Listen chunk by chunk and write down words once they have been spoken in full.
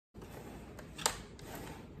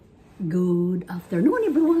Good afternoon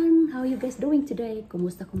everyone! How are you guys doing today?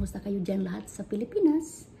 Kumusta kayo dyan lahat sa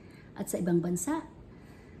Pilipinas at sa ibang bansa?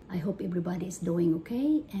 I hope everybody is doing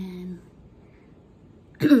okay, and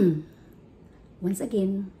once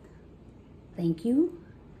again, thank you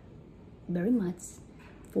very much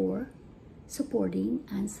for supporting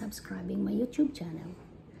and subscribing my YouTube channel.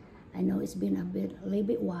 I know it's been a little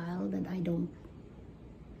bit while that I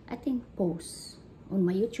think post on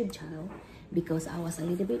my YouTube channel because I was a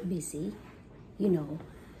little bit busy. You know,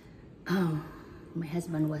 my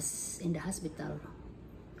husband was in the hospital.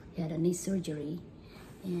 He had a knee surgery,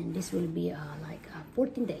 and this will be like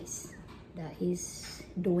 14 days that he's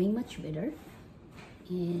doing much better,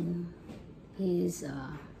 and he's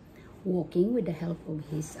walking with the help of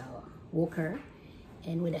his walker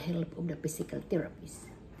and with the help of the physical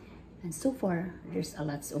therapist. And so far there's a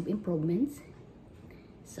lots of improvements,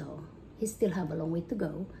 so he still have a long way to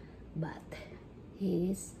go, but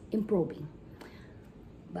he's improving.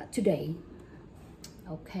 But today,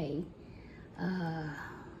 okay,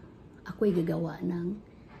 ako'y gagawa ng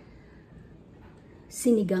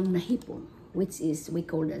sinigang na hipon, which is, we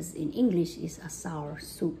call this in English, is a sour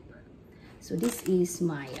soup. So this is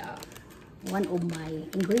my one of my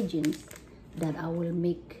ingredients that I will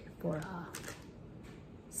make for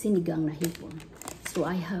sinigang na hipon. So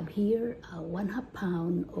I have here 1/2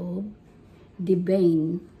 pound of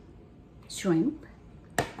deveined shrimp,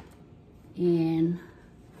 and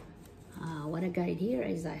what I got here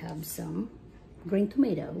is I have some green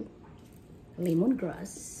tomato,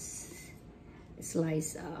 lemongrass,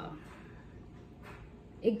 sliced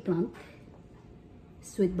eggplant,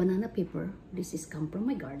 sweet banana pepper. This is come from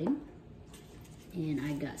my garden, and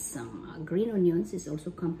I got some green onions. This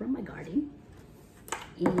also come from my garden,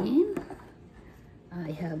 and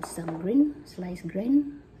I have some sliced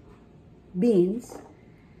green beans.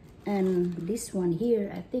 And this one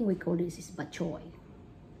here, I think we call this is bok choy.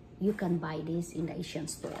 You can buy this in the Asian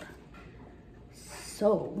store.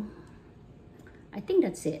 So I think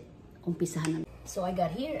that's it. Umpisahan na. So I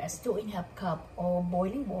got here as 2.5 cup of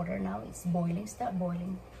boiling water. Now it's boiling, start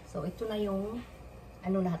boiling. So ito na yung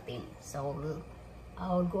ano natin. So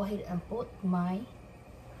I'll go ahead and put my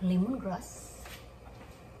lemongrass.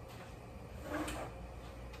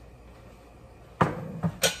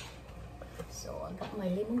 So I got my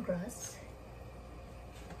lemongrass,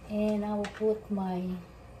 and I will put my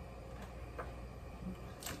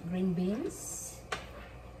green beans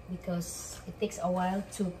because it takes a while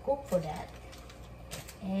to cook for that,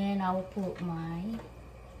 and I will put my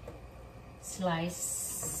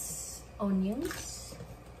sliced onions,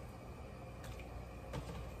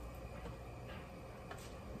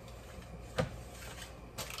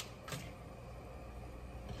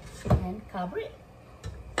 and cover it.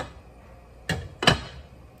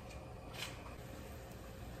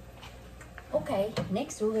 Okay,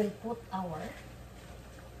 next we will put our,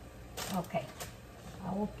 okay,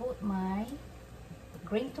 I will put my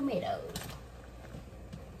green tomato,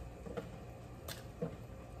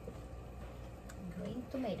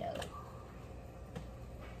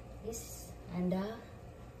 this, and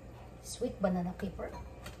sweet banana pepper,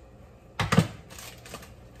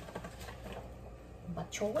 bok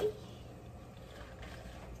choy,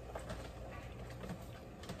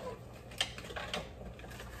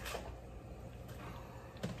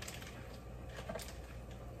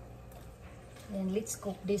 and let's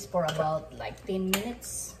cook this for about like 10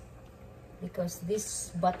 minutes because this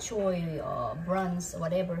bok choy bronze,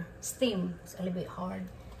 whatever, steam, it's a little bit hard.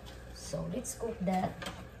 So let's cook that,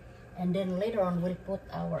 and then later on we'll put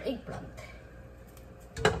our eggplant.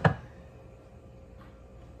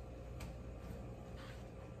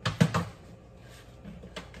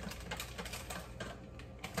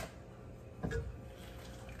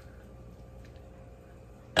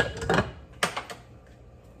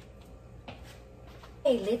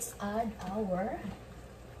 Okay, let's add our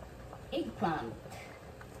eggplant.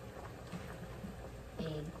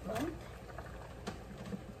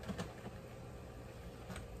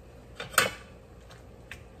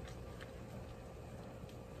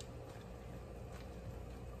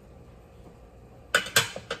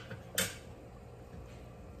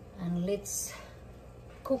 And let's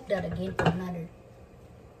cook that again for another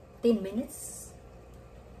 10 minutes.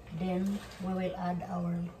 Then we will add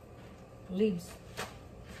our leaves,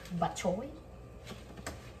 bok choy,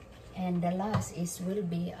 and the last will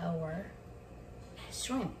be our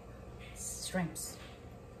shrimps.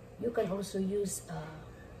 You can also use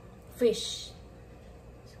fish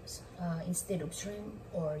instead of shrimp,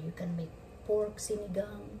 or you can make pork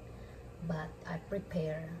sinigang, but I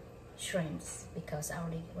prepare shrimps because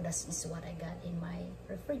that is what I got in my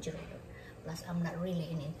refrigerator. Plus, I'm not really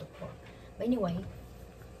into pork. But anyway,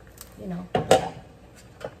 you know,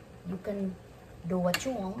 you can do what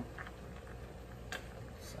you want.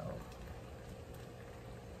 So,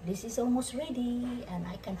 this is almost ready, and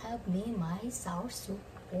I can have me my sour soup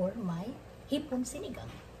or my hipon sinigang.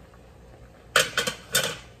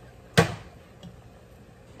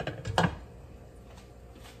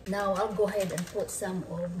 Now, I'll go ahead and put some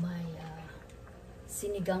of my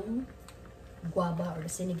sinigang guava or the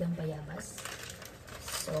sinigang bayabas.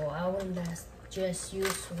 So I will just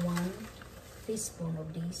use 1 teaspoon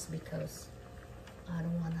of this because I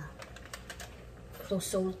don't wanna too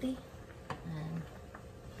salty. And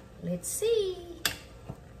let's see.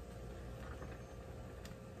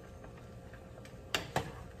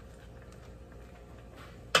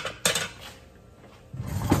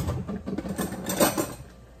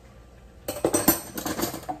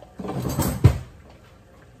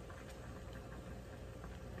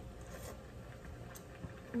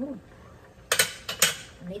 Ooh,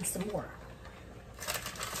 I need some more.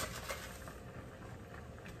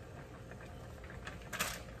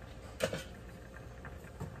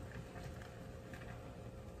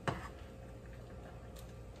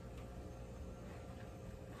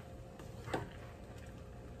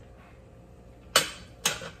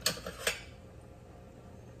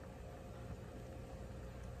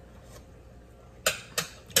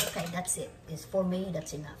 Okay, that's it. It's for me,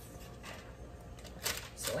 that's enough.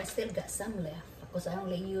 So I still got some left because I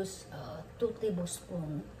only use 2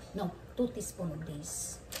 teaspoons of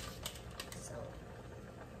this. So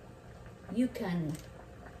you can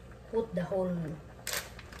put the whole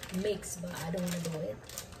mix, but I don't want to do it.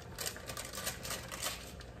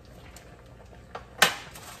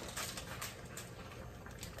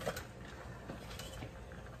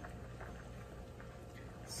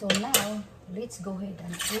 So now let's go ahead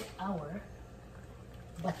and put our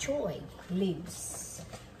bok choy leaves.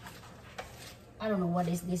 I don't know what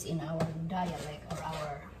is this in our dialect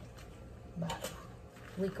or but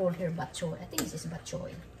we call here bok choy. I think this is bok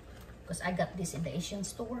choy because I got this in the Asian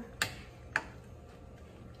store.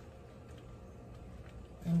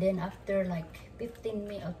 And then after like 15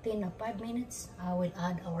 or 10 or 5 minutes, I will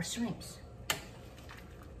add our shrimps.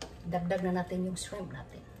 Dagdag na natin yung shrimp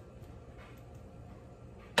natin.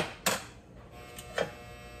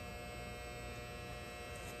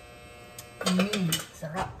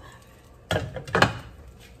 Sarap.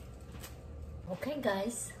 Okay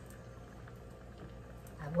guys,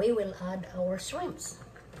 we will add our shrimps.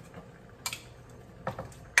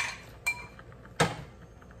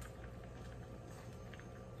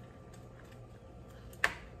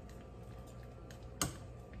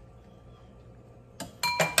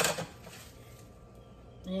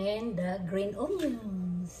 And the green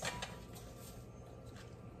onions.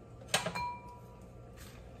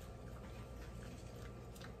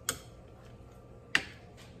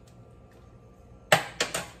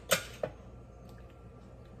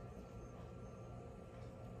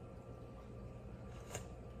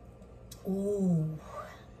 Ooh,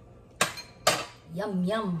 yum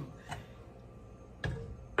yum.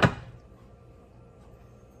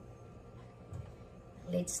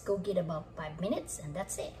 Let's go get about 5 minutes and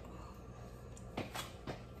that's it.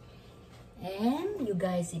 And you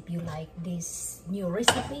guys, if you like this new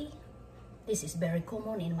recipe, this is very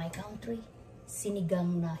common in my country.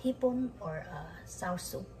 Sinigang na hipon or sour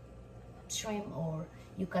soup shrimp, or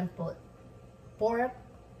you can put pork,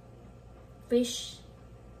 fish,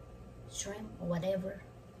 shrimp, or whatever.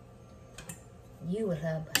 You will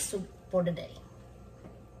have a soup for the day.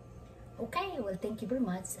 Okay, well, thank you very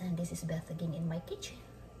much, and this is Beth again in my kitchen.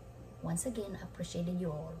 Once again, I appreciate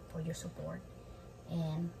you all for your support,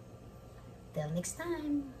 and till next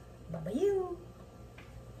time, bye-bye you.